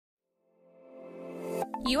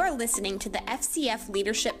You are listening to the FCF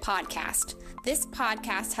Leadership Podcast. This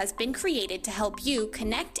podcast has been created to help you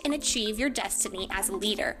connect and achieve your destiny as a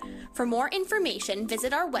leader. For more information,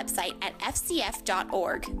 visit our website at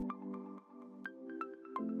fcf.org.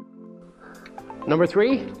 Number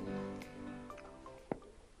 3,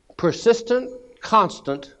 persistent,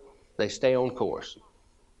 constant, they stay on course.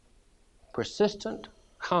 Persistent,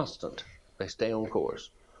 constant, they stay on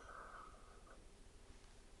course.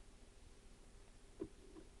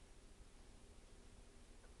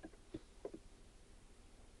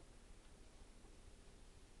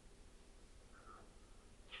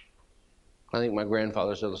 I think my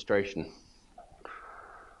grandfather's illustration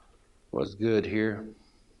was good here.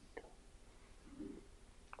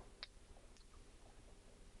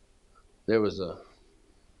 There was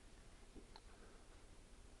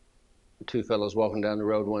two fellows walking down the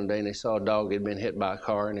road one day, and they saw a dog that had been hit by a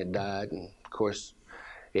car and it died. And of course,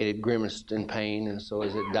 it had grimaced in pain, and so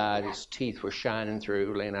as it died, its teeth were shining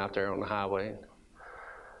through, laying out there on the highway.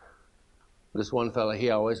 This one fellow, he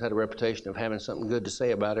always had a reputation of having something good to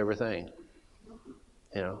say about everything.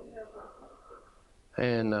 You know,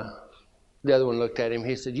 and the other one looked at him.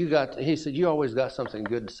 He said, "You always got something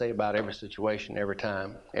good to say about every situation, every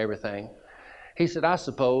time, everything." He said, "I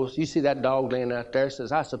suppose you see that dog laying out there."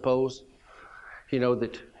 Says, "I suppose,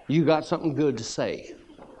 that you got something good to say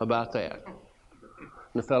about that." And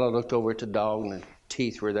the fellow looked over at the dog, and the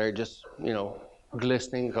teeth were there, just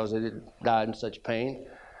glistening because it had died in such pain.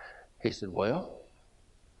 He said, "Well,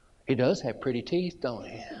 he does have pretty teeth, don't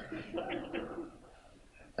he?"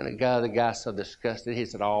 And the guy so disgusted, he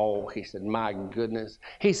said, "My goodness."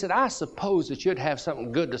 He said, "I suppose that you'd have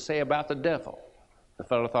something good to say about the devil." The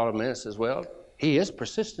fellow thought a minute and says, "Well, he is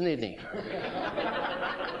persistent, isn't he?"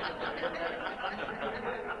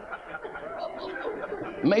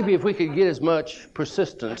 Maybe if we could get as much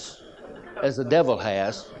persistence as the devil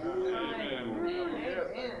has.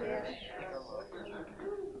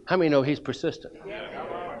 How many know he's persistent?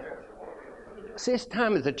 See, it's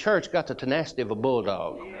time that the church got the tenacity of a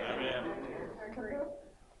bulldog.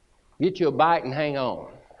 Get you a bite and hang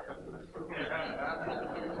on.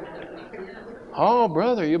 "Oh,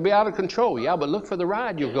 brother, you'll be out of control." "Yeah, but look for the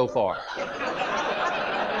ride you'll go for."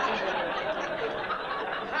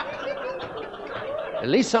 At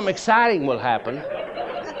least something exciting will happen.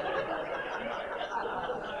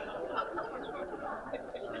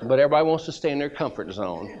 But everybody wants to stay in their comfort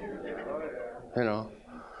zone.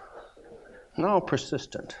 No,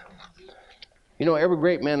 persistent. Every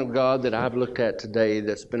great man of God that I've looked at today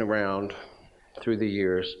that's been around through the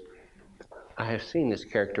years, I have seen this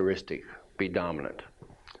characteristic be dominant.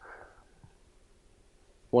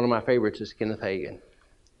 One of my favorites is Kenneth Hagin.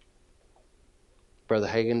 Brother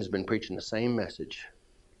Hagin has been preaching the same message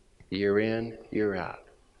year in, year out,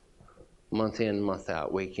 month in, month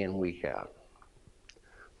out, week in, week out,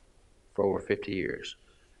 for over 50 years.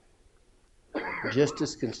 Just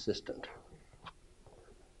as consistent.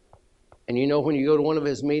 And when you go to one of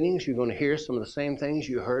his meetings, you're going to hear some of the same things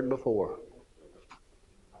you heard before.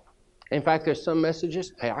 In fact, there's some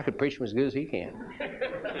messages, hey, I could preach them as good as he can.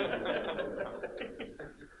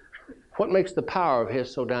 What makes the power of his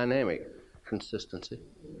so dynamic? Consistency.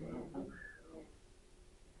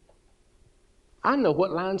 I know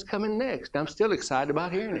what line's coming next. I'm still excited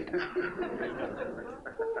about hearing it.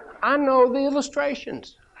 I know the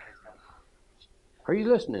illustrations. Are you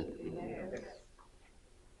listening?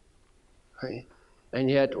 Right? And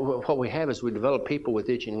yet, what we have is we develop people with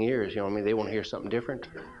itching ears. They want to hear something different.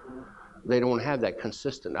 They don't want to have that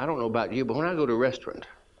consistent. I don't know about you, but when I go to a restaurant,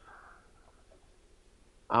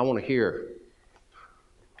 I want to hear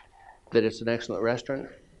that it's an excellent restaurant.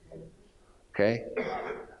 Okay?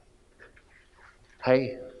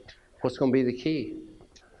 Hey, what's going to be the key?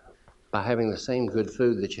 By having the same good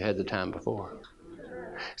food that you had the time before.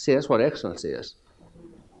 See, that's what excellence is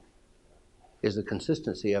the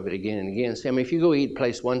consistency of it again and again. See, if you go eat a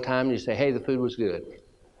place one time and you say, hey, the food was good.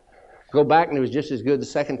 Go back and it was just as good the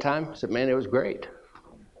second time. I said, man, it was great.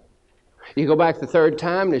 You go back the third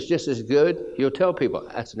time and it's just as good. You'll tell people,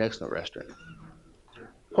 that's an excellent restaurant.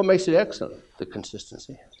 What makes it excellent? The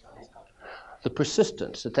consistency. The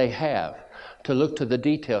persistence that they have to look to the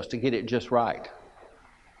details to get it just right.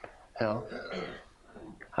 I don't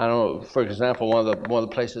know, for example, one of the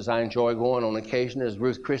places I enjoy going on occasion is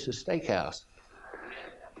Ruth Chris's Steakhouse.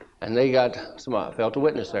 And they got, I felt a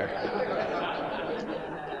witness there.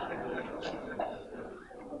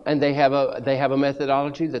 And they have a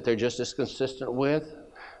methodology that they're just as consistent with,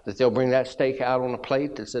 that they'll bring that steak out on a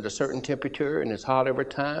plate that's at a certain temperature and it's hot every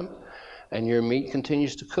time, and your meat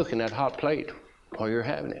continues to cook in that hot plate while you're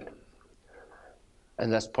having it.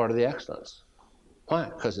 And that's part of the excellence. Why?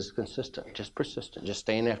 Because it's consistent, just persistent, just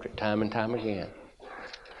staying after it time and time again.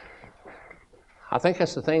 I think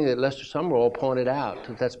that's the thing that Lester Summerall pointed out,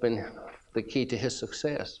 that's been the key to his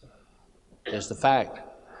success, is the fact.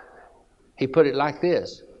 He put it like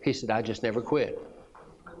this. He said, I just never quit.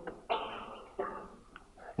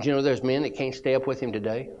 Do you know there's men that can't stay up with him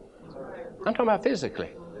today? I'm talking about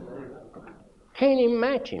physically. Can't even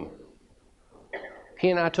match him.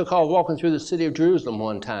 He and I took off walking through the city of Jerusalem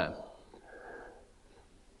one time.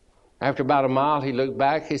 After about a mile, he looked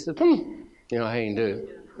back. He said, You know how you do.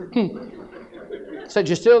 Said,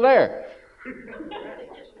 you're still there?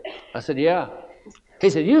 I said, yeah. He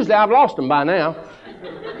said, usually I've lost them by now.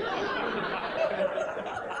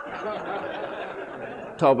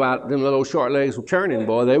 Talk about them little short legs were churning,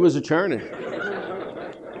 boy. They was a churning.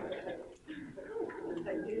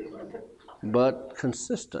 But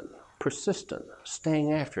consistent, persistent,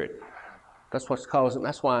 staying after it. That's what's causing.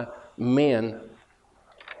 That's why men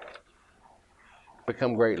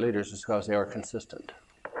become great leaders, is because they are consistent.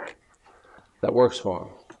 That works for them.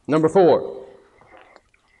 Number 4,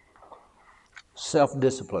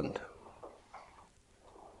 self-disciplined.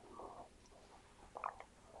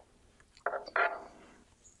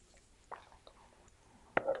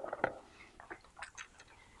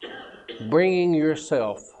 Bringing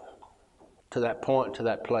yourself to that point, to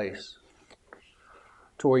that place,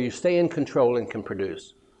 to where you stay in control and can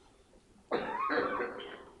produce.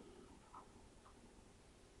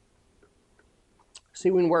 See,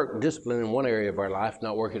 we can work discipline in one area of our life,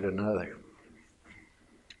 not work it in another.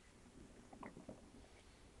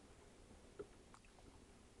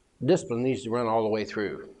 Discipline needs to run all the way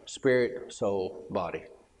through, spirit, soul, body.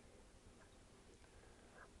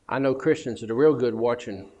 I know Christians that are real good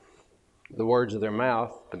watching the words of their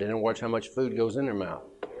mouth, but they don't watch how much food goes in their mouth.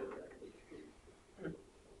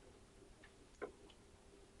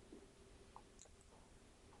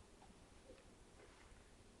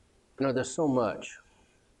 You know, there's so much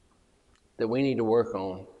that we need to work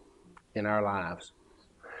on in our lives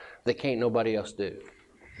that can't nobody else do.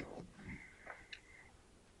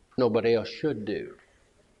 Nobody else should do.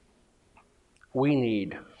 We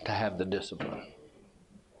need to have the discipline.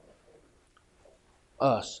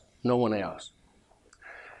 Us, no one else.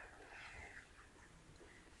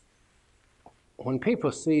 When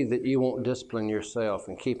people see that you won't discipline yourself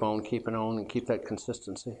and keep on keeping on and keep that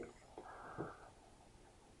consistency,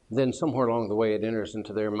 then somewhere along the way it enters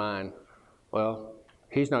into their mind, well,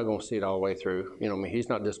 he's not going to see it all the way through. You know, I mean, he's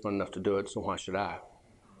not disciplined enough to do it, so why should I?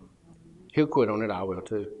 He'll quit on it, I will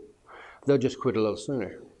too. They'll just quit a little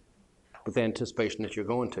sooner with the anticipation that you're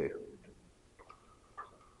going to.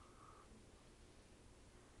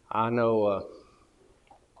 I know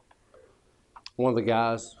one of the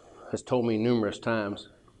guys has told me numerous times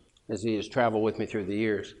as he has traveled with me through the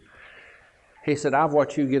years. He said, I've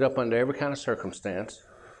watched you get up under every kind of circumstance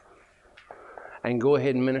and go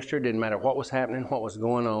ahead and minister. Didn't matter what was happening, what was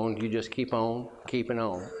going on. You just keep on keeping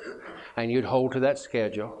on. And you'd hold to that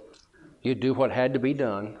schedule. You'd do what had to be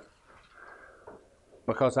done.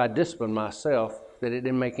 Because I disciplined myself that it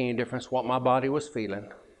didn't make any difference what my body was feeling.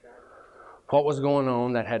 What was going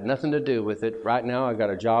on, that had nothing to do with it. Right now, I got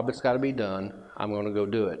a job that's got to be done. I'm going to go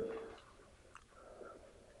do it.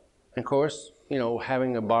 And of course, you know,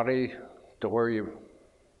 having a body to where you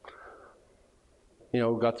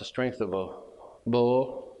got the strength of a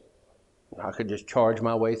bull, I could just charge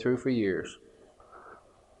my way through for years.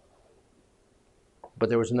 But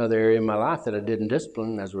there was another area in my life that I didn't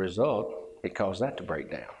discipline. As a result, it caused that to break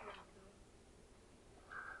down.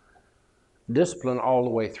 Discipline all the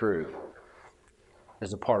way through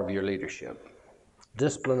is a part of your leadership.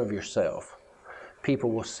 Discipline of yourself. People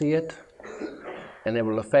will see it, and it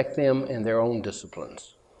will affect them in their own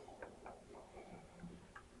disciplines,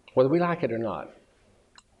 whether we like it or not.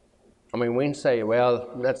 I mean, we can say, well,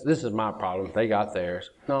 this is my problem. They got theirs.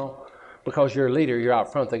 No, because you're a leader, you're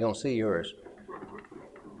out front, they're going to see yours.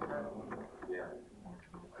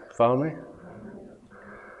 Follow me?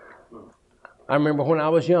 I remember when I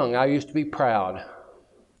was young, I used to be proud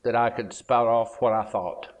that I could spout off what I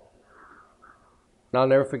thought. And I'll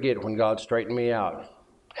never forget when God straightened me out,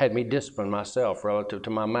 had me discipline myself relative to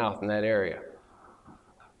my mouth in that area.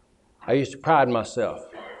 I used to pride myself.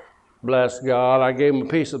 Bless God, I gave him a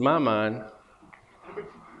piece of my mind.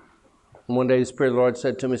 And one day the Spirit of the Lord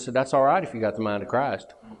said to me, that's all right if you got the mind of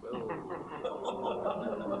Christ.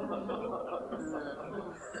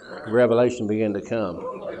 Revelation began to come.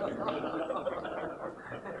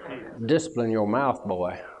 Discipline your mouth,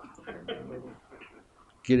 boy.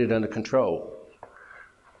 Get it under control.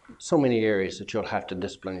 So many areas that you'll have to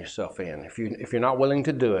discipline yourself in. If you're not willing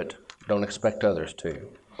to do it, don't expect others to.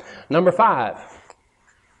 Number 5,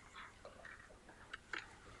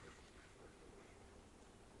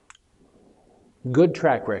 Good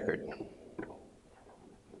track record.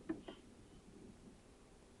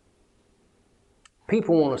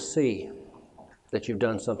 People want to see that you've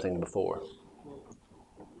done something before.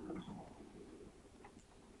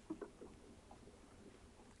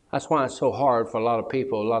 That's why it's so hard for a lot of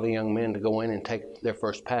people, a lot of young men, to go in and take their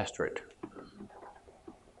first pastorate.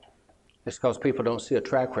 It's because people don't see a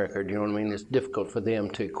track record, you know what I mean? It's difficult for them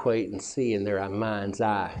to equate and see in their mind's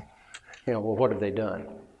eye, well, what have they done?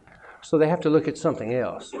 So they have to look at something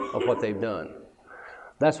else of what they've done.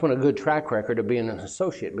 That's when a good track record of being an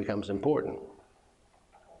associate becomes important.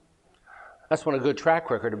 That's when a good track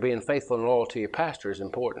record of being faithful and loyal to your pastor is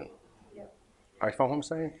important. Yep. All right, follow what I'm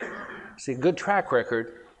saying? See, a good track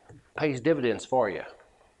record pays dividends for you.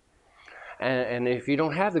 And if you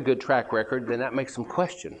don't have the good track record, then that makes them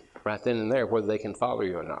question right then and there whether they can follow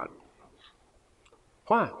you or not.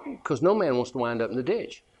 Why? Because no man wants to wind up in the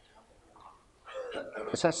ditch.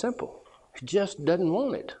 It's that simple. He just doesn't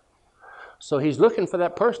want it. So he's looking for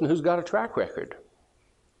that person who's got a track record.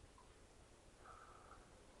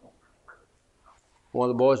 One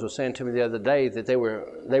of the boys was saying to me the other day that they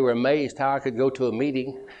were amazed how I could go to a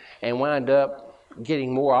meeting and wind up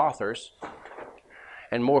getting more authors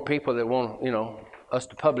and more people that want, us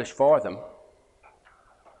to publish for them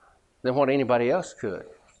than what anybody else could.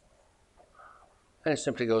 And it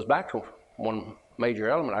simply goes back to one major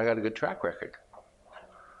element. I got a good track record.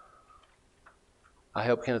 I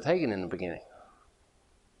helped Kenneth Hagin in the beginning.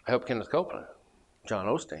 I helped Kenneth Copeland, John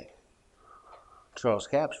Osteen, Charles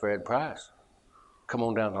Capps, Fred Price. Come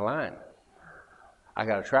on down the line. I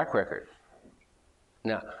got a track record.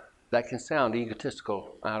 Now, that can sound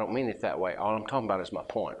egotistical. I don't mean it that way. All I'm talking about is my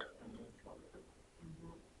point.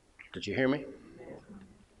 Did you hear me?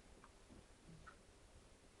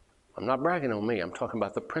 I'm not bragging on me. I'm talking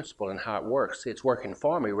about the principle and how it works. See, it's working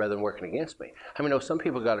for me rather than working against me. How many know some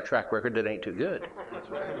people got a track record that ain't too good?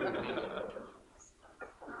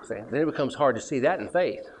 See, then it becomes hard to see that in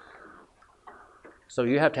faith. So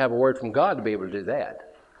you have to have a word from God to be able to do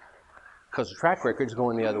that. Because the track record is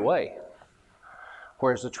going the other way.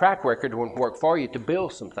 Whereas the track record won't work for you to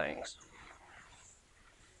build some things.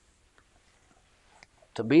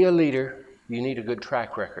 To be a leader, you need a good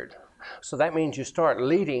track record. So that means you start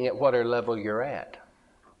leading at whatever level you're at.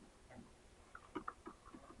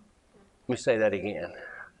 Let me say that again.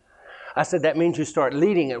 I said that means you start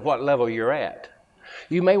leading at what level you're at.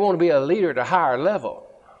 You may want to be a leader at a higher level,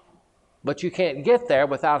 but you can't get there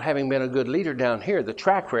without having been a good leader down here. The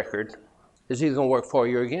track record is either going to work for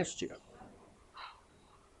you or against you.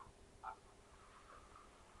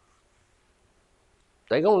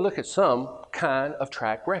 They're going to look at some kind of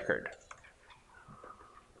track record.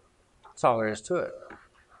 That's all there is to it.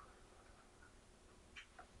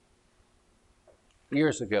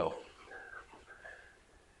 Years ago,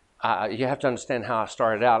 you have to understand how I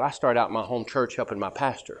started out. I started out in my home church helping my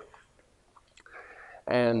pastor.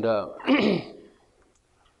 And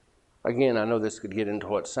again, I know this could get into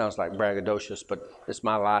what sounds like braggadocious, but it's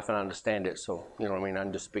my life and I understand it. So, I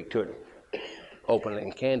can just speak to it openly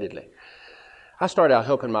and candidly. I started out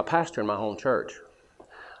helping my pastor in my home church.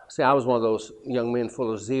 See, I was one of those young men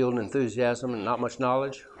full of zeal and enthusiasm and not much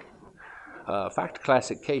knowledge. In fact, a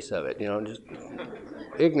classic case of it, just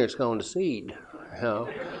ignorance going to seed,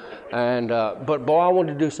 And, but boy, I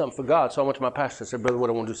wanted to do something for God. So I went to my pastor and said, brother, what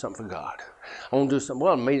I want to do something for God. I want to do something.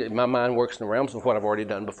 Well, my mind works in the realms of what I've already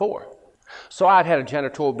done before. So I'd had a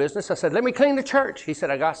janitorial business. I said, let me clean the church. He said,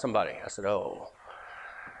 I got somebody. I said, oh.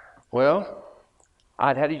 Well,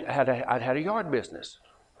 I'd had a yard business.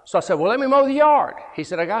 So I said, well, let me mow the yard. He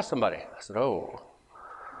said, I got somebody. I said, oh,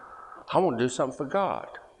 I want to do something for God.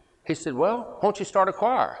 He said, well, why don't you start a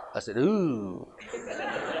choir? I said, ooh.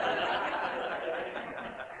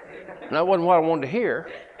 And that wasn't what I wanted to hear.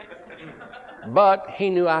 But he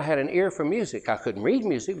knew I had an ear for music. I couldn't read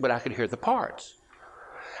music, but I could hear the parts.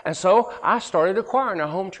 And so I started a choir in our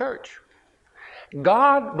home church.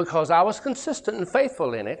 God, because I was consistent and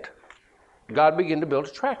faithful in it, God began to build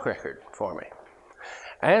a track record for me.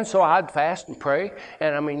 And so I'd fast and pray.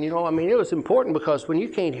 And it was important because when you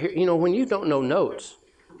can't hear, when you don't know notes,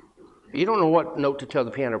 you don't know what note to tell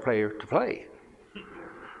the piano player to play.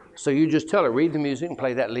 So you just tell her, read the music and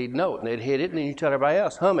play that lead note. And they'd hit it, and then you tell everybody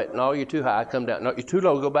else, hum it. No, you're too high, come down. No, you're too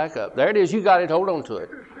low, go back up. There it is, you got it, hold on to it.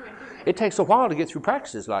 It takes a while to get through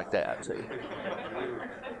practices like that, see.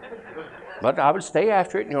 But I would stay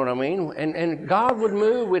after it, you know what I mean? And God would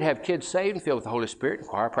move. We'd have kids saved and filled with the Holy Spirit in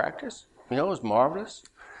choir practice. It was marvelous.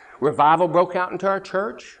 Revival broke out into our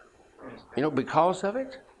church, because of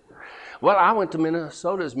it. Well, I went to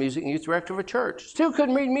Minnesota as music and youth director of a church. Still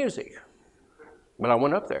couldn't read music. But I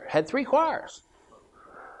went up there, had 3 choirs.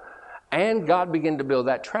 And God began to build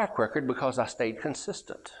that track record because I stayed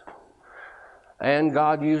consistent. And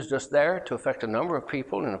God used us there to affect a number of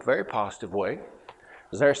people in a very positive way. I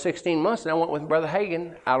was there 16 months, and I went with Brother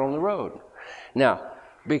Hagin out on the road. Now,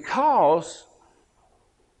 because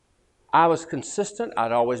I was consistent,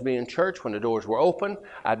 I'd always be in church when the doors were open.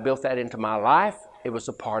 I'd built that into my life. It was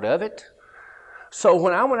a part of it. So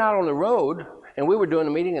when I went out on the road, and we were doing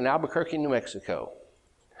a meeting in Albuquerque, New Mexico,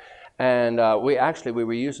 and we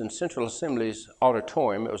were using Central Assembly's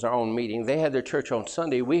auditorium. It was our own meeting. They had their church on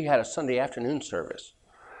Sunday. We had a Sunday afternoon service.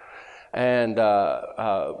 And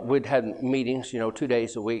we'd had meetings, 2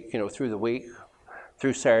 days a week, through the week,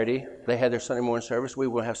 through Saturday. They had their Sunday morning service. We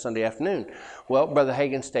would have Sunday afternoon. Well, Brother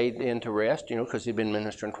Hagin stayed in to rest, because he'd been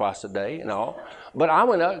ministering twice a day and all. But I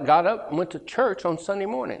got up and went to church on Sunday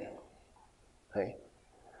morning. Okay.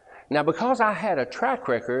 Now, because I had a track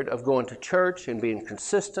record of going to church and being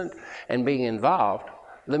consistent and being involved,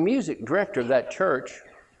 the music director of that church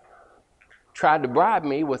tried to bribe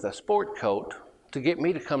me with a sport coat to get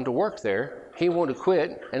me to come to work there. He wanted to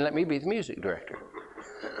quit and let me be the music director.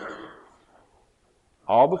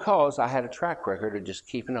 All because I had a track record of just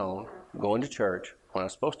keeping on, going to church when I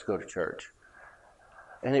was supposed to go to church.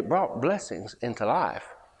 And it brought blessings into life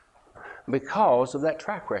because of that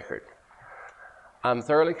track record. I'm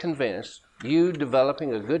thoroughly convinced you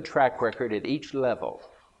developing a good track record at each level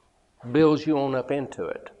builds you on up into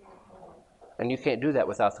it. And you can't do that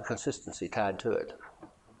without the consistency tied to it.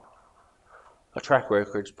 A track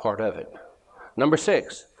record's part of it. Number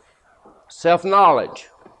 6, self-knowledge.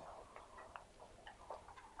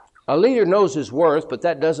 A leader knows his worth, but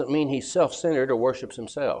that doesn't mean he's self-centered or worships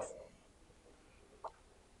himself.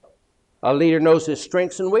 A leader knows his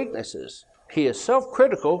strengths and weaknesses. He is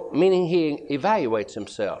self-critical, meaning he evaluates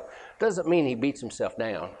himself. Doesn't mean he beats himself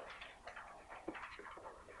down.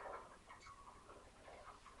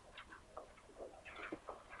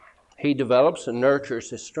 He develops and nurtures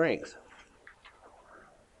his strength.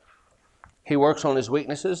 He works on his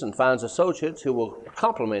weaknesses and finds associates who will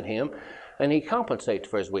compliment him, and he compensates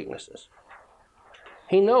for his weaknesses.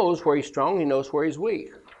 He knows where he's strong, he knows where he's weak.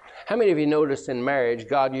 How many of you noticed in marriage,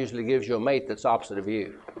 God usually gives you a mate that's opposite of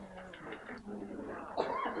you?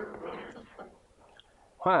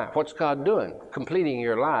 Why? What's God doing? Completing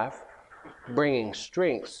your life, bringing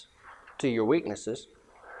strengths to your weaknesses,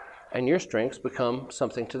 and your strengths become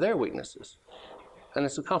something to their weaknesses. And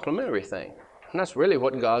it's a complementary thing. And that's really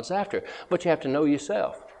what God's after. But you have to know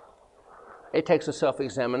yourself. It takes a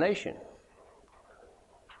self-examination.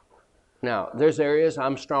 Now, there's areas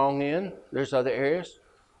I'm strong in. There's other areas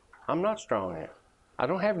I'm not strong in. I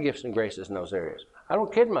don't have gifts and graces in those areas. I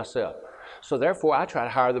don't kid myself. So therefore, I try to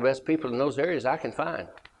hire the best people in those areas I can find.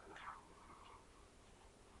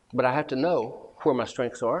 But I have to know where my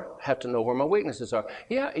strengths are. I have to know where my weaknesses are.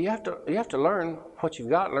 Yeah, you have to learn what you've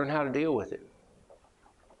got, learn how to deal with it.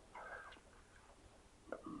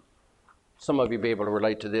 Some of you will be able to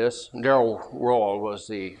relate to this. Darrell Royal was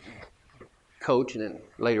the coach and then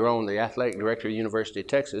later on the athletic director of the University of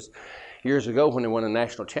Texas years ago when they won a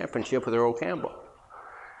national championship with Earl Campbell.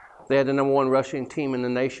 They had the number 1 rushing team in the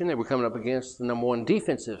nation. They were coming up against the number 1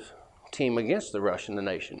 defensive team against the rush in the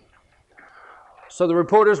nation. So the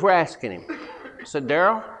reporters were asking him, said,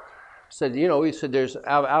 Darrell, he said, there's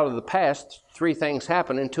out of the past 3 things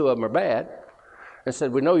happened and 2 of them are bad. And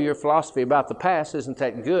said, we know your philosophy about the pass isn't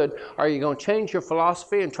that good. Are you going to change your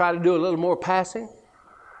philosophy and try to do a little more passing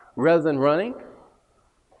rather than running?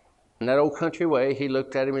 In that old country way, he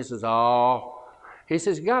looked at him and says, oh. He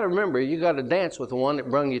says, you got to remember, you got to dance with the one that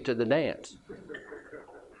brung you to the dance.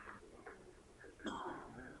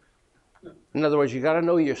 In other words, you got to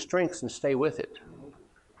know your strengths and stay with it.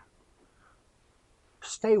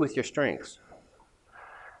 Stay with your strengths.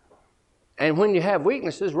 And when you have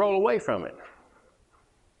weaknesses, roll away from it.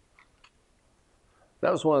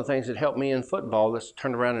 That was one of the things that helped me in football that's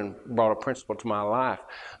turned around and brought a principle to my life.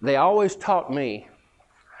 They always taught me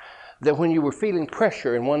that when you were feeling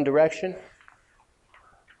pressure in one direction,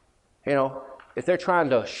 if they're trying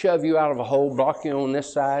to shove you out of a hole, block you on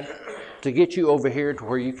this side, to get you over here to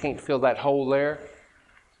where you can't feel that hole there,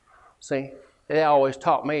 see, they always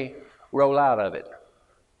taught me, roll out of it.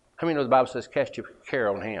 How many know the Bible says, cast your care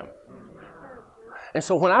on him? And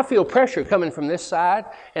so when I feel pressure coming from this side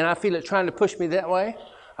and I feel it trying to push me that way,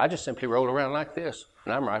 I just simply roll around like this,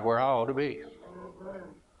 and I'm right where I ought to be.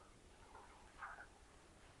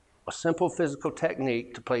 A simple physical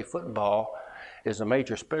technique to play football is a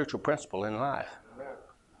major spiritual principle in life.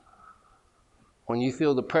 When you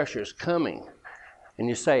feel the pressures coming and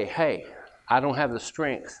you say, hey, I don't have the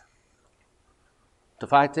strength to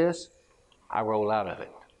fight this, I roll out of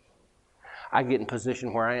it. I get in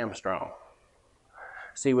position where I am strong.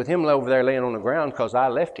 See, with him over there laying on the ground because I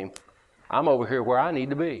left him, I'm over here where I need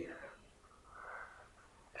to be.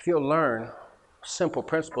 If you'll learn simple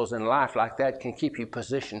principles in life like that, can keep you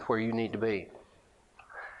positioned where you need to be.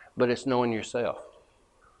 But it's knowing yourself.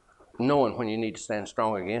 Knowing when you need to stand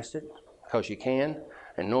strong against it, because you can,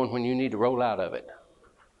 and knowing when you need to roll out of it.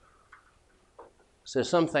 So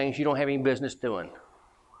some things you don't have any business doing.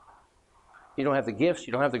 You don't have the gifts,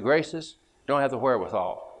 you don't have the graces, you don't have the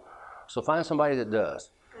wherewithal. So find somebody that does.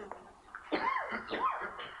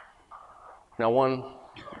 Now, one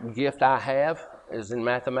gift I have is in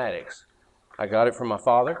mathematics. I got it from my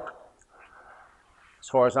father. As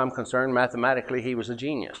far as I'm concerned, mathematically, he was a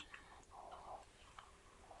genius.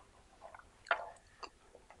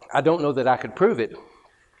 I don't know that I could prove it,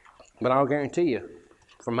 but I'll guarantee you,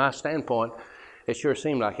 from my standpoint, it sure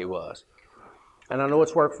seemed like it was. And I know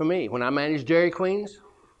it's worked for me. When I managed Dairy Queens,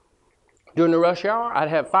 during the rush hour, I'd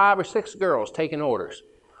have 5 or 6 girls taking orders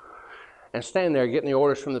and stand there getting the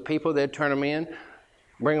orders from the people. They'd turn them in,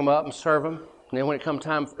 bring them up and serve them. And then when it come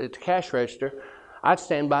time at the cash register, I'd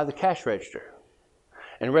stand by the cash register.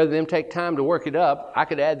 And rather than them take time to work it up, I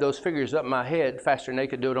could add those figures up in my head faster than they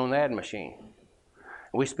could do it on the ad machine.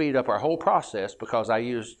 We speeded up our whole process because I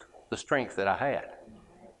used the strength that I had.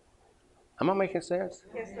 Am I making sense?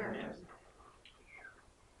 Yes, sir.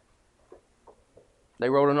 They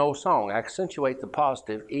wrote an old song, accentuate the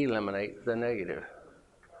positive, eliminate the negative.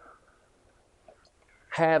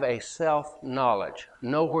 Have a self-knowledge.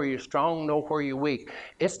 Know where you're strong, know where you're weak.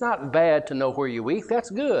 It's not bad to know where you're weak. That's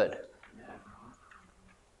good.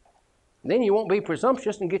 Then you won't be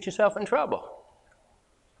presumptuous and get yourself in trouble.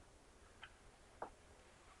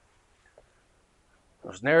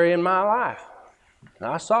 There was an area in my life, and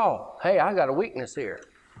I saw, hey, I got a weakness here.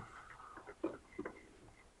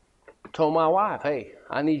 Told my wife, hey,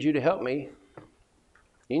 I need you to help me.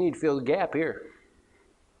 You need to fill the gap here.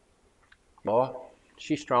 Boy,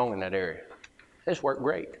 she's strong in that area. It's worked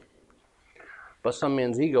great. But some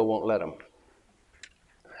men's ego won't let them.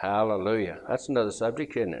 Hallelujah. That's another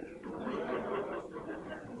subject, isn't it?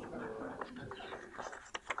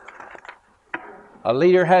 A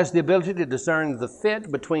leader has the ability to discern the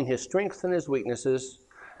fit between his strengths and his weaknesses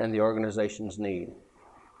and the organization's need.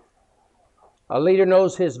 A leader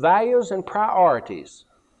knows his values and priorities,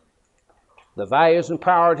 the values and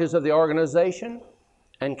priorities of the organization,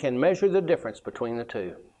 and can measure the difference between the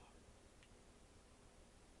two.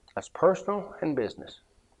 That's personal and business.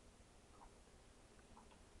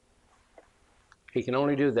 He can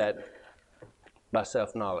only do that by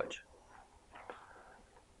self-knowledge.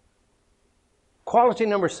 Quality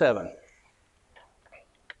number 7.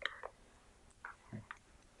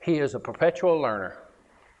 He is a perpetual learner.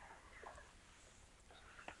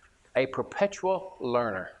 A perpetual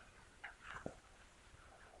learner.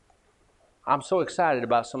 I'm so excited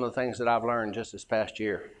about some of the things that I've learned just this past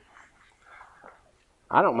year.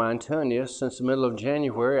 I don't mind telling you, since the middle of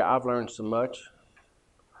January, I've learned so much.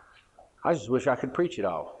 I just wish I could preach it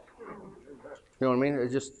all. You know what I mean?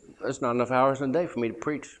 It's not enough hours in a day for me to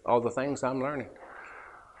preach all the things I'm learning.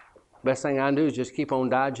 Best thing I can do is just keep on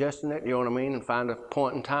digesting it, you know what I mean, and find a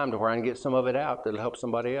point in time to where I can get some of it out that'll help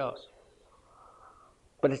somebody else.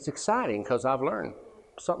 But it's exciting because I've learned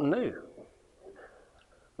something new.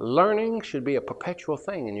 Learning should be a perpetual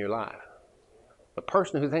thing in your life. The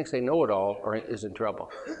person who thinks they know it all is in trouble.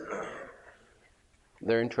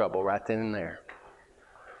 They're in trouble right then and there.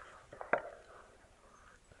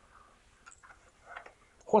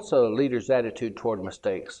 What's a leader's attitude toward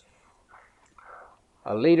mistakes?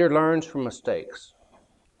 A leader learns from mistakes.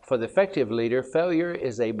 For the effective leader, failure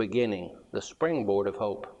is a beginning, the springboard of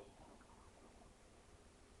hope.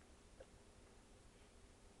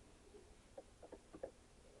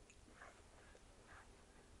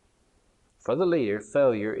 For the leader,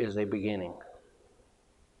 failure is a beginning.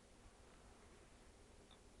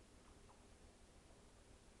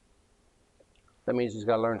 That means he's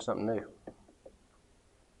got to learn something new.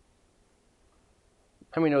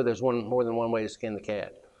 How many know there's more than one way to skin the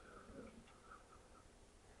cat?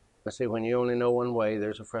 Let's see, when you only know one way,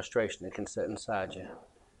 there's a frustration that can sit inside you.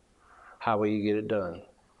 How will you get it done?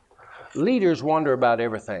 Leaders wonder about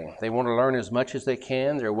everything. They want to learn as much as they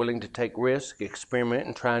can. They're willing to take risks, experiment,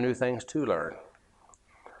 and try new things to learn.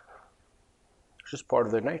 It's just part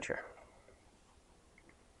of their nature.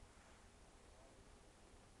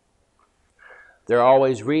 They're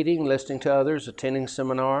always reading, listening to others, attending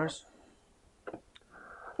seminars.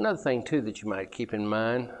 Another thing, too, that you might keep in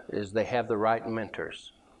mind is they have the right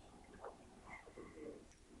mentors.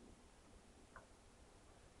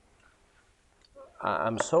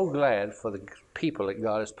 I'm so glad for the people that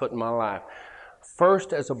God has put in my life.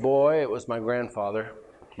 First, as a boy, it was my grandfather,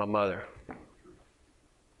 my mother.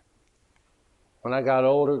 When I got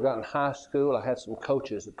older, got in high school, I had some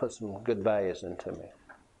coaches that put some good values into me.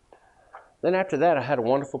 Then after that, I had a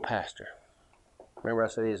wonderful pastor. Remember I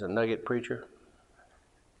said he's a nugget preacher?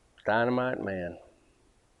 Dynamite man.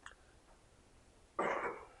 I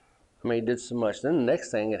mean, he did so much. Then the next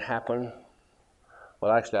thing that happened,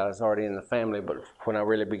 well, actually, I was already in the family, but when I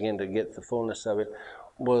really began to get the fullness of it,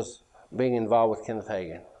 was being involved with Kenneth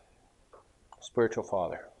Hagin, spiritual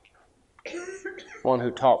father, one who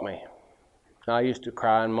taught me. Now, I used to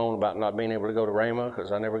cry and moan about not being able to go to Rhema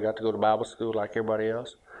because I never got to go to Bible school like everybody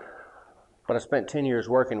else. But I spent 10 years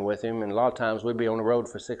working with him, and a lot of times we'd be on the road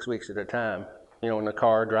for 6 weeks at a time, in the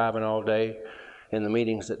car, driving all day, in the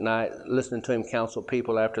meetings at night, listening to him counsel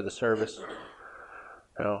people after the service.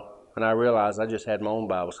 And I realized I just had my own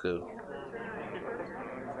Bible school.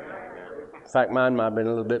 In fact, mine might have been a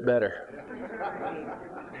little bit better.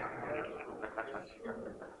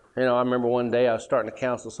 I remember one day I was starting to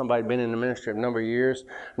counsel somebody who'd been in the ministry a number of years,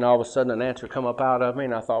 and all of a sudden an answer come up out of me,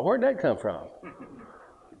 and I thought, where'd that come from?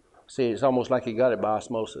 See, it's almost like he got it by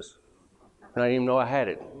osmosis. And I didn't even know I had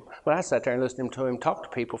it. But I sat there and listened to him talk to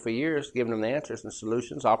people for years, giving them the answers and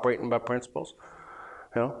solutions, operating by principles,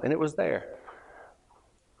 and it was there.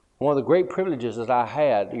 One of the great privileges that I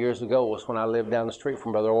had years ago was when I lived down the street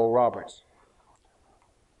from Brother Oral Roberts.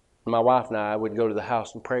 My wife and I would go to the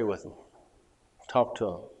house and pray with him, talk to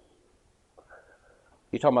him.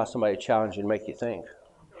 You're talking about somebody challenge you and make you think.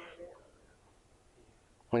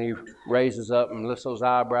 When he raises up and lifts those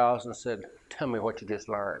eyebrows and said, tell me what you just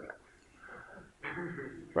learned.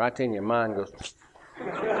 Right then your mind goes.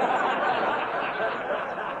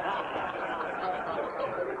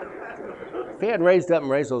 If he hadn't raised up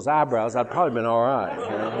and raised those eyebrows, I'd probably been all right.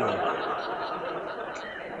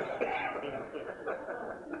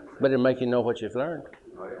 But it'll make you know what you've learned.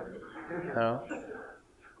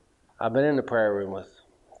 I've been in the prayer room with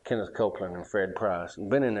Kenneth Copeland and Fred Price and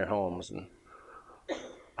been in their homes, and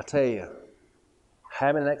I tell you,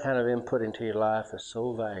 having that kind of input into your life is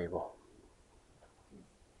so valuable.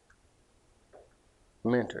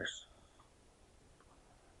 Mentors.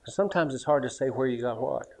 Sometimes it's hard to say where you got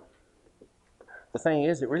what. The thing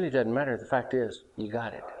is, it really doesn't matter. The fact is, you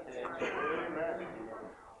got it.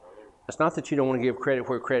 It's not that you don't want to give credit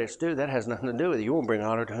where credit's due. That has nothing to do with it. You won't bring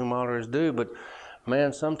honor to whom honor is due, but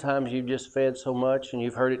man, sometimes you've just fed so much and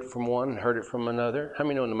you've heard it from one and heard it from another. How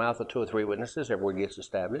many know in the mouth of 2 or 3 witnesses, every word gets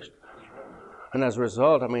established? And as a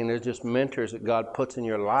result, there's just mentors that God puts in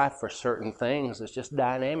your life for certain things. It's just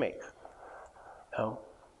dynamic.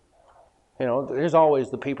 There's always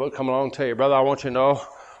the people that come along and tell you, brother, I want you to know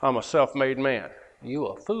I'm a self-made man. You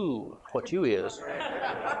a fool. What you is.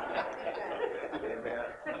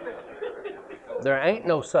 There ain't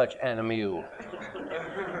no such animal.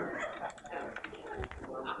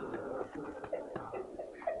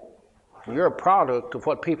 You're a product of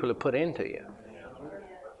what people have put into you.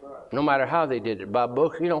 No matter how they did it, by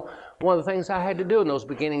books. One of the things I had to do in those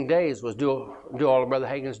beginning days was do all of Brother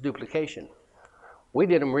Hagin's duplication. We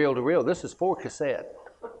did them reel to reel. This is 4 cassette.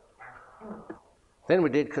 Then we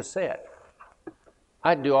did cassette. I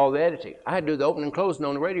had to do all the editing. I had to do the opening and closing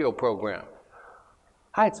on the radio program.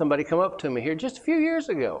 I had somebody come up to me here just a few years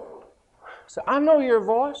ago. Said, I know your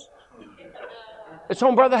voice. It's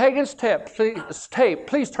on Brother Hagin's tape.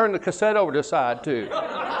 Please turn the cassette over to the side, too.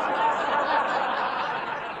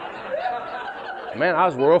 Man, I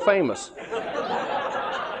was world famous.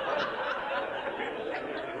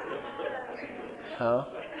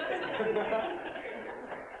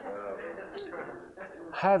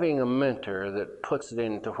 Having a mentor that puts it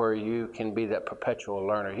into where you can be that perpetual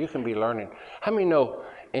learner. You can be learning. How many know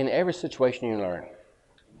in every situation you learn?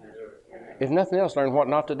 If nothing else, learn what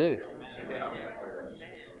not to do.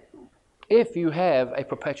 If you have a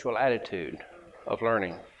perpetual attitude of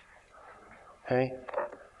learning. Okay?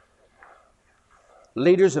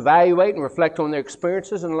 Leaders evaluate and reflect on their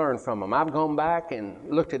experiences and learn from them. I've gone back and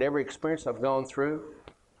looked at every experience I've gone through,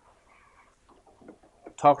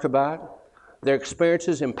 talked about. Their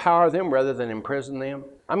experiences empower them rather than imprison them.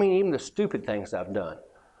 Even the stupid things I've done.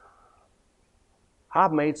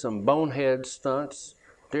 I've made some bonehead stunts.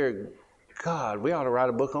 Dear God, we ought to write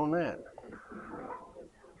a book on that.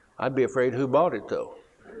 I'd be afraid who bought it, though.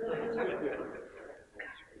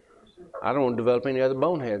 I don't want to develop any other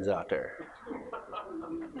boneheads out there.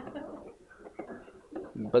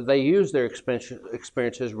 But they use their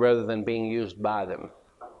experiences rather than being used by them.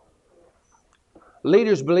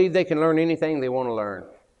 Leaders believe they can learn anything they want to learn.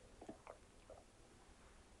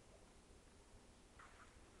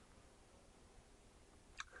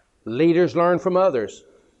 Leaders learn from others,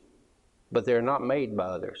 but they're not made by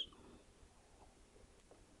others.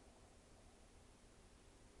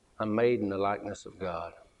 I'm made in the likeness of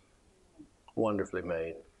God, wonderfully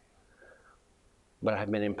made. But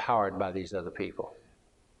I've been empowered by these other people.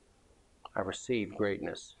 I've received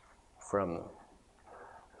greatness from them.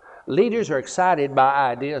 Leaders are excited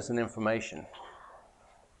by ideas and information.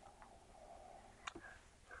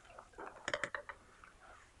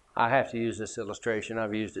 I have to use this illustration.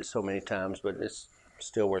 I've used it so many times, but it's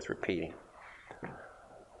still worth repeating.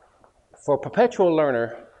 For a perpetual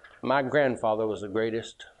learner, my grandfather was the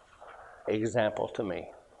greatest example to me.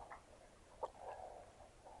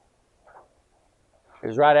 It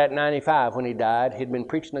was right at 95 when he died. He'd been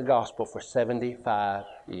preaching the gospel for 75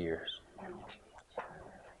 years.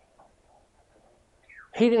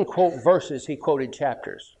 He didn't quote verses, he quoted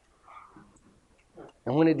chapters.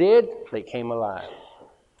 And when he did, they came alive.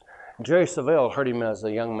 Jerry Savelle heard him as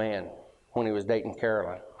a young man when he was dating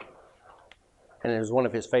Carolyn. And it was one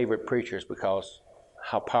of his favorite preachers because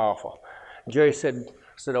how powerful. Jerry said,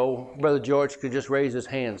 oh, Brother George could just raise his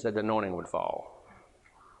hands that the anointing would fall.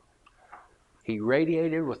 He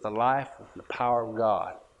radiated with the life and the power of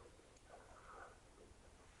God.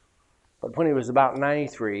 But when he was about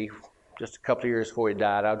 93, just a couple of years before he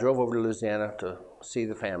died, I drove over to Louisiana to see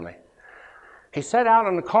the family. He sat out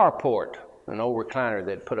on the carport, an old recliner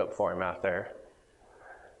they'd put up for him out there.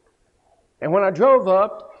 And when I drove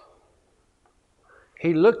up,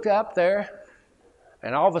 he looked up there,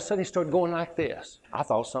 and all of a sudden he started going like this. I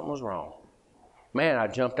thought something was wrong. Man, I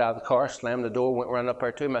jumped out of the car, slammed the door, went right up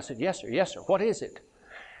there to him. I said, yes, sir, what is it?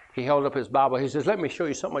 He held up his Bible. He says, let me show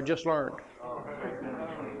you something I just learned.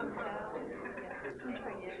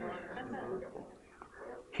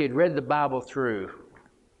 He had read the Bible through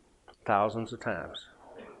thousands of times.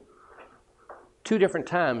 2 different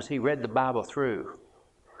times he read the Bible through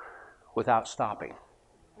without stopping.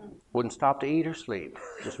 Wouldn't stop to eat or sleep.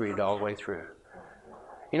 Just read it all the way through.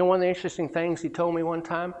 You know, one of the interesting things he told me one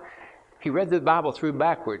time, he read the Bible through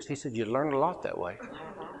backwards. He said, you learned a lot that way.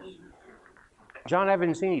 John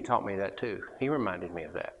Evansini taught me that too. He reminded me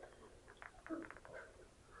of that.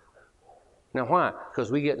 Now why?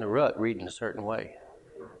 Because we get in a rut reading a certain way.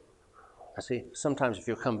 I see, sometimes if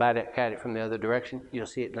you'll come back at it from the other direction, you'll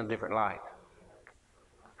see it in a different light.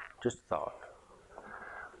 Just a thought.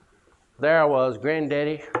 There I was,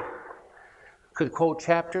 granddaddy, could quote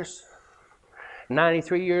chapters,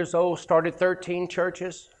 93 years old, started 13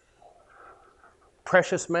 churches,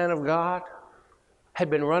 precious man of God, had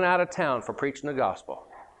been run out of town for preaching the gospel.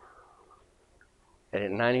 And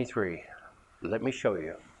at 93, let me show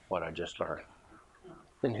you what I just learned.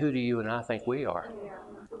 Then who do you and I think we are?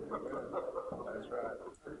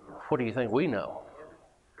 What do you think we know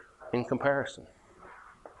in comparison?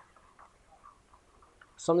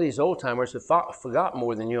 Some of these old timers have forgot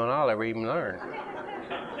more than you and I'll ever even learn.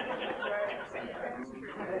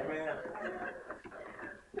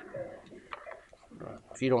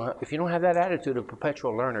 If you don't have that attitude of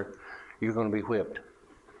perpetual learner, you're going to be whipped.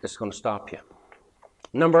 It's going to stop you.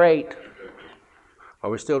 Number 8. Are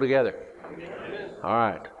we still together? All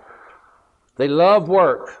right. They love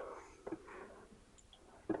work.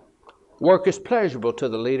 Work is pleasurable to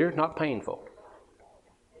the leader, not painful.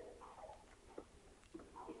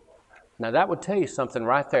 Now that would tell you something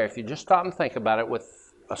right there if you just stop and think about it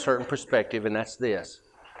with a certain perspective, and that's this.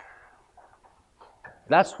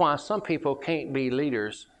 That's why some people can't be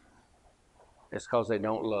leaders. It's because they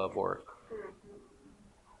don't love work.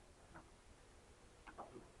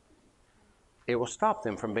 It will stop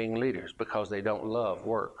them from being leaders because they don't love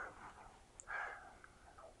work.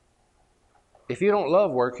 If you don't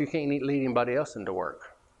love work, you can't lead anybody else into work.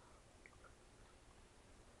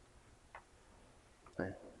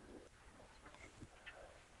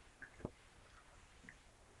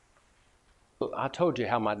 I told you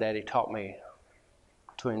how my daddy taught me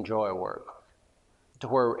to enjoy work. To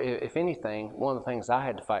where, if anything, one of the things I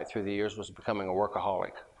had to fight through the years was becoming a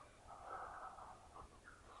workaholic.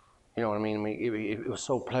 You know what I mean? It was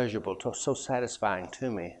so pleasurable, so satisfying to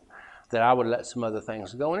me that I would let some other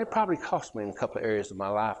things go. And it probably cost me in a couple of areas of my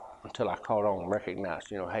life until I caught on and recognized,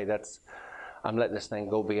 hey, I'm letting this thing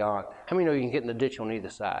go beyond. How many know you can get in the ditch on either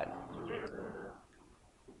side?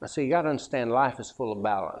 Now, see, you got to understand life is full of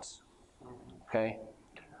balance. Okay?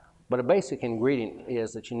 But a basic ingredient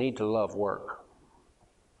is that you need to love work.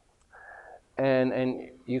 And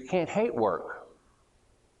you can't hate work.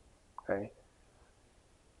 Okay?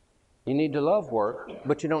 You need to love work,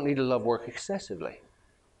 but you don't need to love work excessively.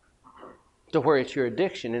 To where it's your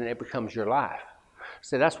addiction and it becomes your life.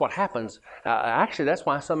 See, that's what happens. Actually, that's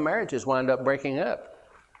why some marriages wind up breaking up.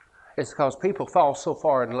 It's because people fall so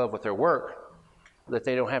far in love with their work that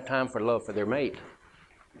they don't have time for love for their mate.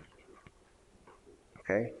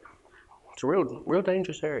 Okay? It's a real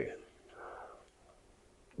dangerous area.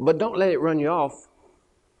 But don't let it run you off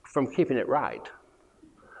from keeping it right.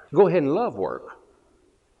 Go ahead and love work.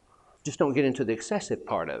 Just don't get into the excessive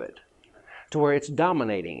part of it to where it's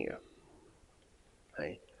dominating you.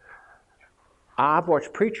 Okay? I've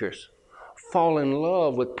watched preachers fall in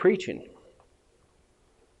love with preaching,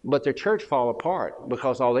 but their church fall apart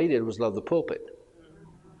because all they did was love the pulpit.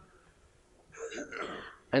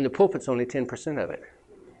 And the pulpit's only 10% of it.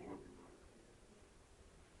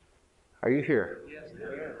 Are you here? Yes,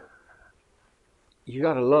 sir. You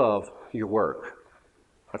got to love your work.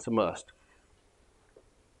 That's a must.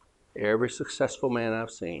 Every successful man I've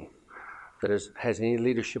seen that has any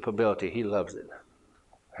leadership ability, he loves it.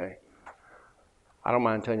 Okay? I don't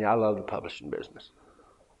mind telling you, I love the publishing business.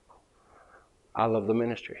 I love the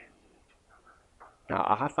ministry. Now,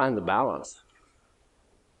 I find the balance.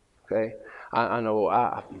 Okay? I know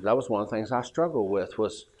that was one of the things I struggled with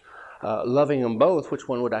was loving them both. Which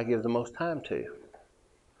one would I give the most time to?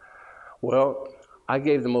 Well, I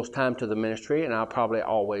gave the most time to the ministry, and I probably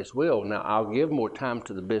always will. Now, I'll give more time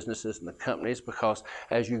to the businesses and the companies because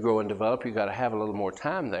as you grow and develop, you've got to have a little more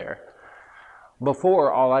time there.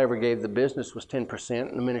 Before, all I ever gave the business was 10%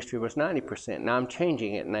 and the ministry was 90%. Now, I'm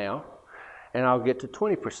changing it now, and I'll get to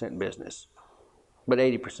 20% business, but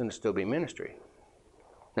 80% will still be ministry.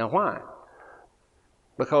 Now, why?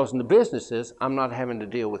 Because in the businesses, I'm not having to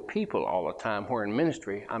deal with people all the time, where in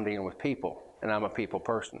ministry, I'm dealing with people, and I'm a people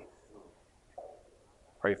person.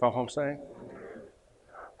 Are you following what I'm saying?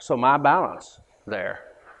 So my balance there.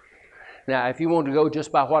 Now, if you want to go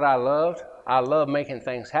just by what I love making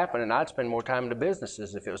things happen, and I'd spend more time in the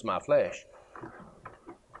businesses if it was my flesh.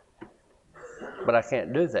 But I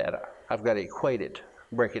can't do that. I've got to equate it,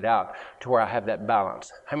 break it out to where I have that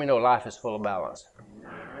balance. How many know life is full of balance?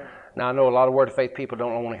 Now, I know a lot of Word of Faith people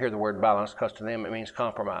don't want to hear the word balance because to them it means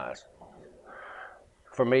compromise.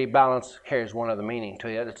 For me, balance carries one other meaning to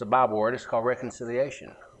it. It's a Bible word. It's called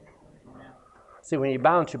reconciliation. See, when you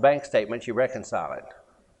balance your bank statement, you reconcile it.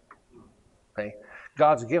 Okay?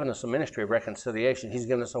 God's given us a ministry of reconciliation. He's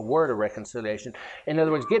given us a word of reconciliation. In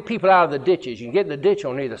other words, get people out of the ditches. You can get in the ditch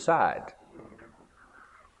on either side.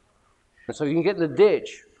 And so you can get in the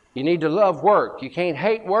ditch. You need to love work. You can't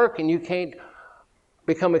hate work, and you can't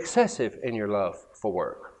become excessive in your love for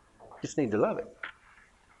work. You just need to love it.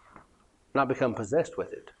 Not become possessed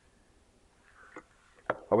with it.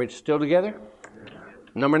 Are we still together?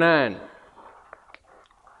 Number 9.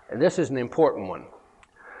 And this is an important one.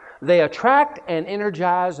 They attract and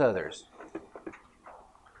energize others.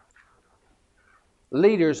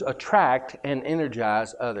 Leaders attract and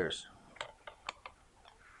energize others.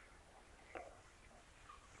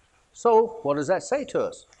 So, what does that say to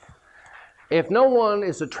us? If no one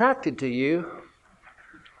is attracted to you,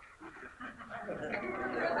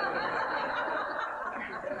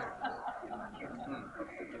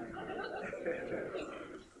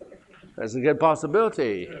 there's a good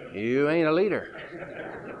possibility you ain't a leader.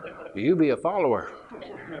 You be a follower.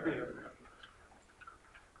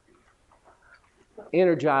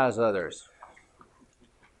 Energize others.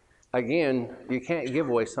 Again, you can't give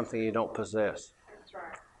away something you don't possess. That's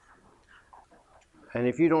right. And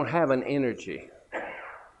if you don't have an energy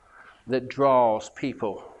that draws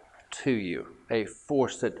people to you, a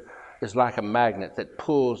force that is like a magnet that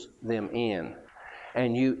pulls them in,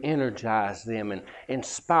 and you energize them and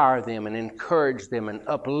inspire them and encourage them and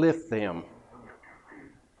uplift them,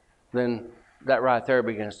 then that right there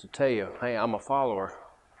begins to tell you, hey, I'm a follower.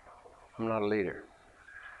 I'm not a leader.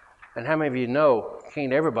 And how many of you know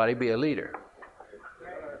can't everybody be a leader?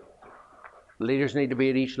 Leaders need to be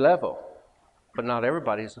at each level, but not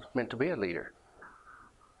everybody is meant to be a leader.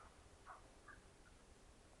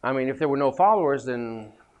 I mean, if there were no followers,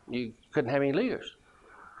 then you couldn't have any leaders.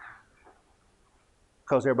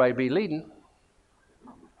 Because everybody'd be leading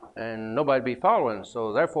and nobody'd be following,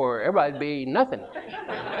 so therefore everybody'd be nothing.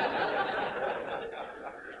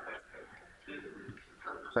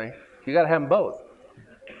 See? You got to have them both.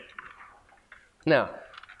 Now,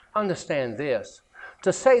 understand this.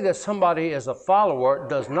 To say that somebody is a follower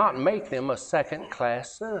does not make them a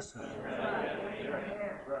second-class citizen.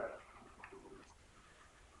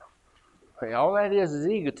 Okay, all that is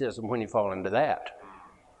egotism when you fall into that.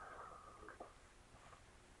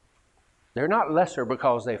 They're not lesser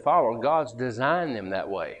because they follow. God's designed them that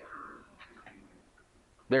way.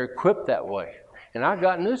 They're equipped that way. And I've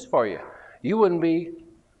got news for you. You wouldn't be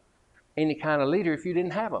any kind of leader if you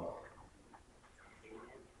didn't have them.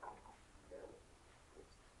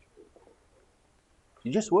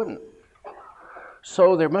 You just wouldn't.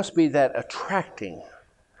 So there must be that attracting,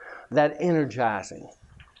 that energizing.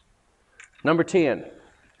 Number 10,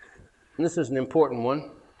 and this is an important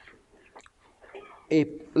one. If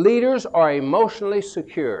leaders are emotionally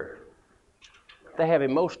secure, they have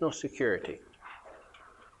emotional security.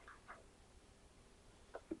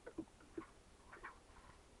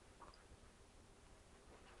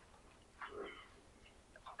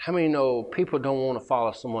 How many know people don't want to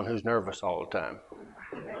follow someone who's nervous all the time?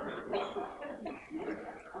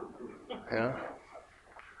 Yeah?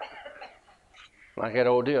 Like that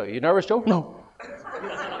old deal. You nervous, Joe? No.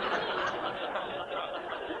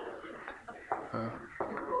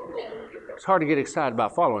 It's hard to get excited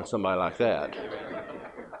about following somebody like that.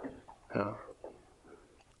 Yeah.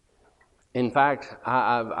 In fact,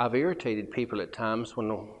 I've irritated people at times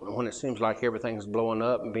when it seems like everything's blowing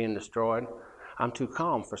up and being destroyed. I'm too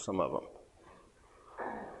calm for some of them.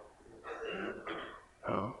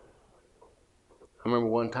 I remember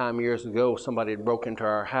one time years ago, somebody had broke into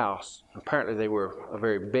our house. Apparently they were a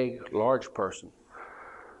very big, large person.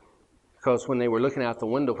 Because when they wwere looking out the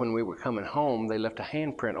window when we were coming home, they left a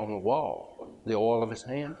handprint on the wall, the oil of his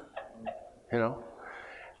hand, you know.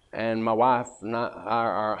 And my wife,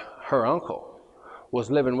 her uncle,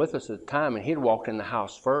 was living with us at the time, and he'd walked in the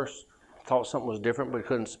house first, thought something was different, but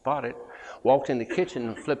couldn't spot it. Walked in the kitchen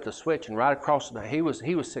and flipped the switch, and right across he was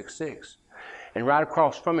 6'6", and right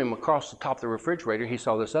across from him, across the top of the refrigerator, he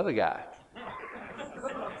saw this other guy,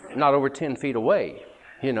 not over 10 feet away,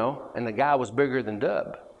 you know, and the guy was bigger than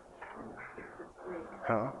Dub.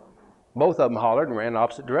 Both of them hollered and ran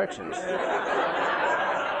opposite directions.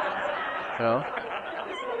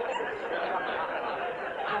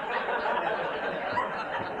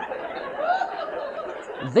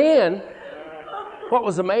 Then, what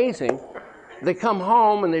was amazing, they come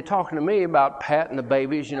home and they're talking to me about Pat and the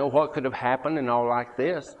babies, you know, what could have happened and all like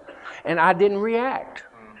this. And I didn't react.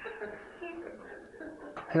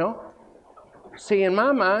 You know? See, in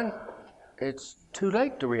my mind, it's too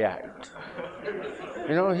late to react.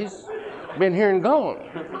 You know, he's been here and gone.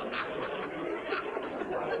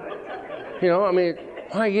 You know, I mean,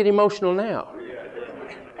 why get emotional now?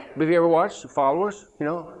 Have you ever watched The Followers? You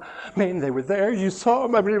know, man, they were there. You saw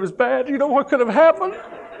them. I mean, it was bad. You know what could have happened?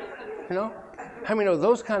 You know, how many know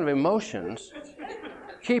those kind of emotions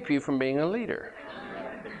keep you from being a leader?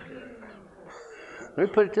 Let me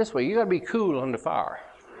put it this way: you got to be cool under fire,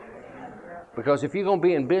 because if you're going to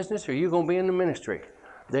be in business or you're going to be in the ministry,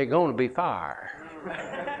 there's going to be fire.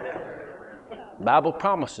 The Bible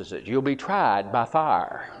promises it. You'll be tried by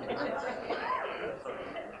fire.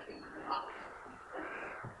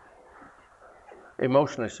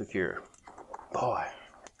 Emotionally secure. Boy,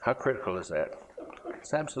 how critical is that?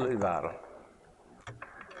 It's absolutely vital.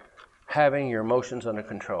 Having your emotions under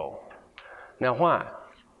control. Now, why?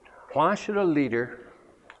 Why should a leader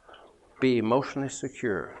be emotionally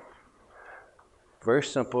secure? Very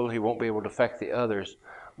simple. He won't be able to affect the others.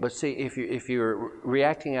 But see, if you're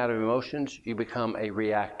reacting out of emotions, you become a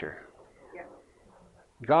reactor. Yeah.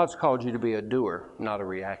 God's called you to be a doer, not a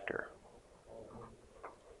reactor.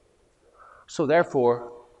 So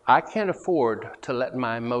therefore, I can't afford to let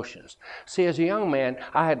my emotions. See, as a young man,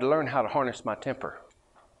 I had to learn how to harness my temper.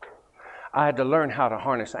 I had to learn how to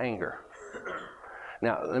harness anger.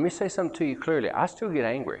 Now, let me say something to you clearly. I still get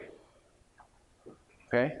angry.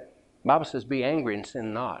 Okay? The Bible says, be angry and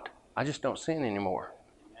sin not. I just don't sin anymore.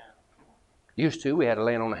 Used to, we had a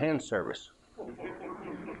laying on the hand service.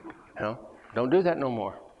 You know, don't do that no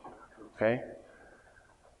more. Okay?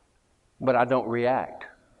 But I don't react.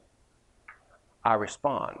 I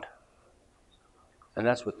respond. And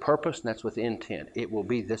that's with purpose and that's with intent. It will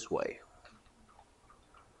be this way.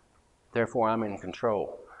 Therefore, I'm in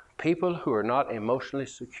control. People who are not emotionally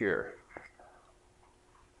secure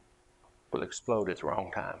will explode at the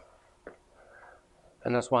wrong time.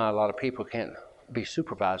 And that's why a lot of people can't be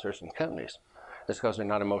supervisors in companies. It's because they're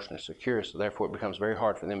not emotionally secure, so therefore it becomes very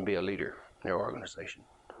hard for them to be a leader in their organization.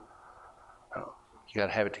 Oh, you got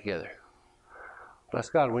to have it together. Bless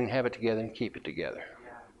God, we can have it together and keep it together.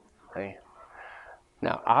 Okay?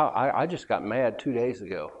 Now, I just got mad 2 days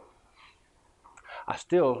ago. I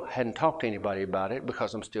still hadn't talked to anybody about it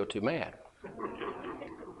because I'm still too mad.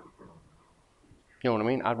 You know what I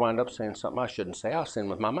mean? I'd wind up saying something I shouldn't say. I'll sin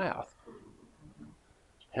with my mouth.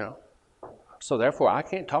 You know? So therefore, I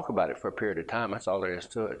can't talk about it for a period of time. That's all there is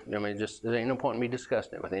to it. I mean, just there ain't no point in me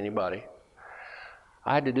discussing it with anybody.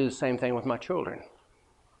 I had to do the same thing with my children.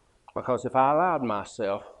 Because if I allowed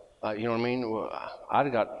myself, you know what I mean? Well, I'd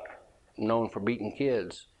have got known for beating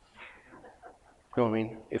kids. You know what I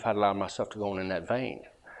mean? If I'd allowed myself to go on in that vein.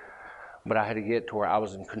 But I had to get to where I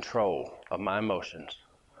was in control of my emotions,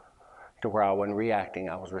 to where I wasn't reacting,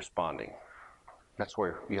 I was responding. That's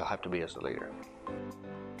where you'll have to be as a leader.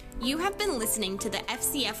 You have been listening to the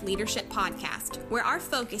FCF Leadership Podcast, where our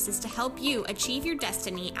focus is to help you achieve your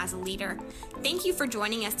destiny as a leader. Thank you for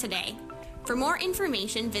joining us today. For more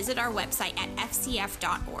information, visit our website at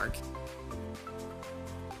fcf.org.